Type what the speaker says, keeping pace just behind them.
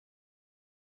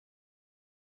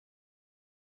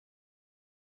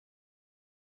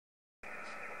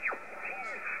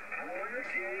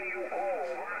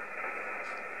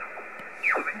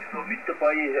Nog niet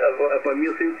bij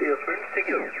mir sind sie erst 50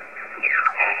 Euro.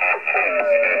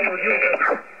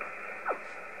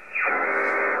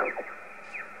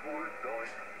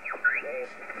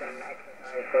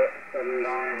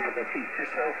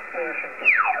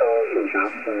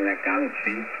 Ganz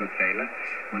viel zu erzählen.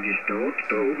 Und ist dort,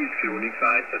 da oben ist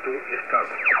Flugseite, da ist das.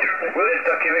 Wo ist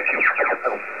der Kirche?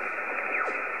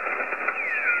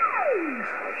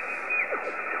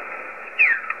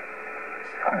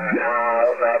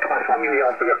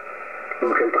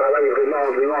 Donc elle travaille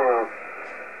vraiment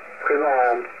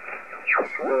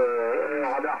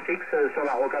radar fixe sur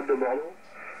la rocade de Bordeaux.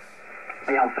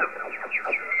 Et en fait,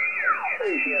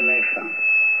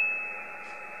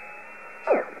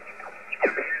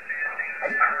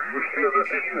 je suis des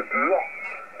pilules pures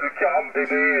de 40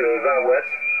 dB 20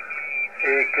 watts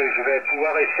et que je vais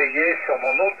pouvoir essayer sur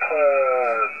mon autre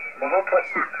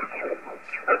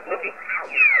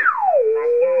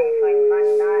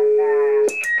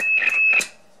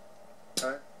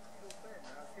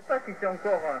Je sais pas si c'est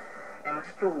encore un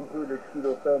taux de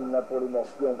xylophone là pour les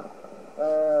morpions.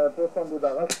 Pour s'en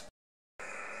débarrasser.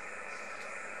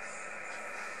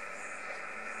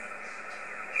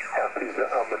 Happy the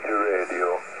amateur radio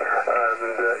and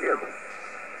yeah.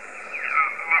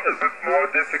 It's a bit more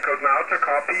difficult now to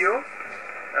copy you.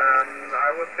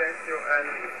 I will send you an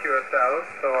QSL,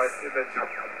 so I see that you...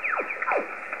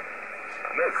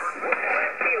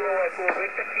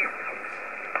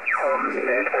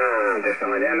 De esta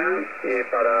mañana y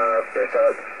para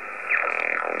pesar.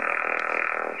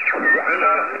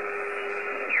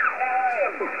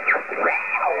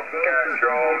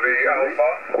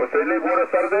 Hotel,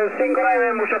 buenas tardes,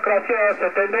 59, muchas gracias,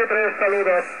 73,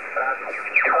 saludos.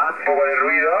 Un poco de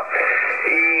ruido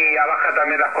y ya baja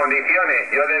también las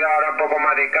condiciones. Yo le he dado ahora un poco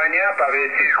más de caña para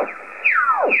ver si...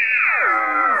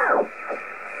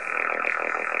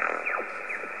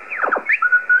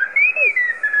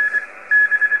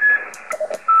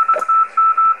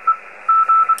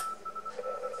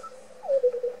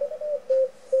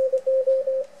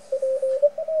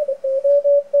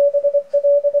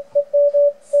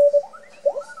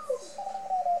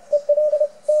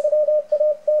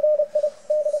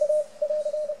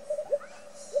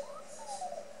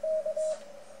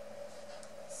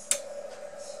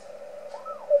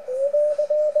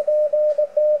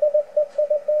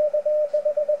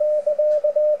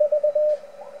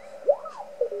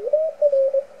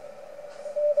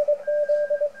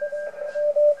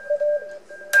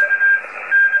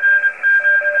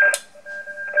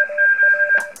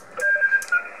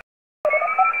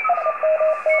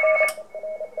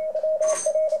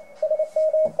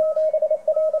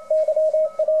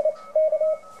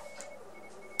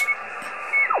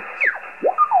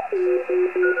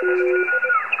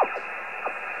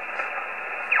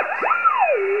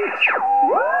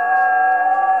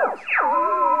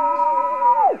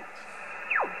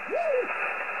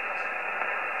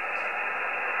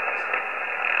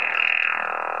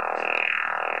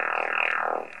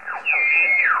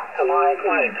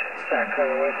 Mike, Echo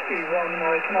FT-1,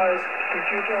 Mike, did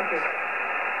you drop it?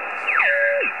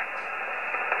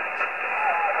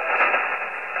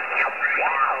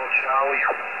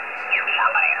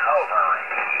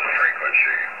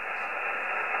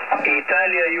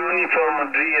 Italia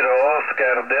Uniform 0,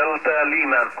 Oscar Delta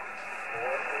Lima.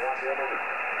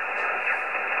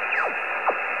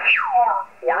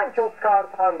 Yankee Oscar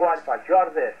Tango Alpha,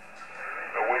 Jordan.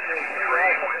 Whiskey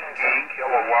 3, Whiskey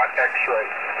Kilowatt X-ray.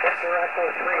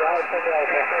 Echo 3, Alpha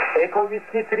Delta. Echo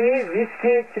Whiskey 3,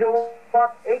 Whiskey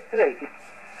Kilowatt X-ray. Whiskey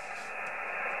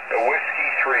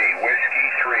 3, Whiskey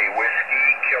 3, Whiskey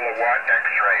Kilowatt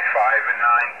X-ray, 5 and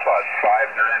 9 plus,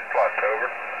 5 9 plus, over.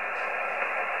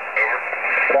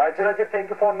 Roger, Roger, thank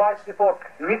you for March report.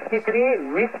 Whiskey 3,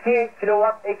 Whiskey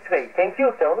Kilowatt X-ray. Thank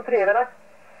you, 7-3, Evanak.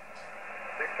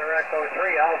 Victor Echo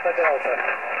 3, Alpha Delta.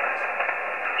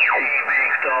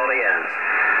 Victoria,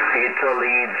 Peter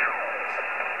leads.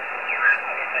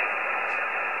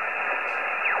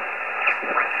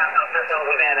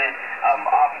 I'm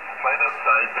off my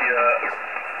website here.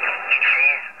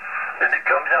 Cheese, and it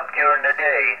comes up during the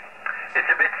day. It's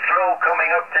a bit slow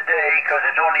coming up today because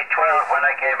it's only 12 when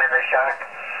I came in the shack,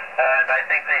 and I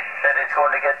think they said it's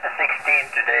going to get to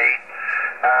 16 today,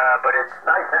 but it's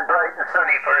nice and bright and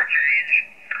sunny for a change,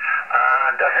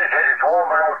 and as I said, it's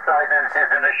warmer outside than it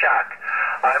is in the shack.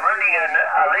 I'm running a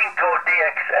Linko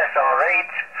DX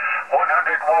SR8,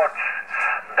 100 watts,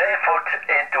 barefoot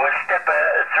into a stepper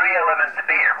 3-element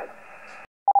beer.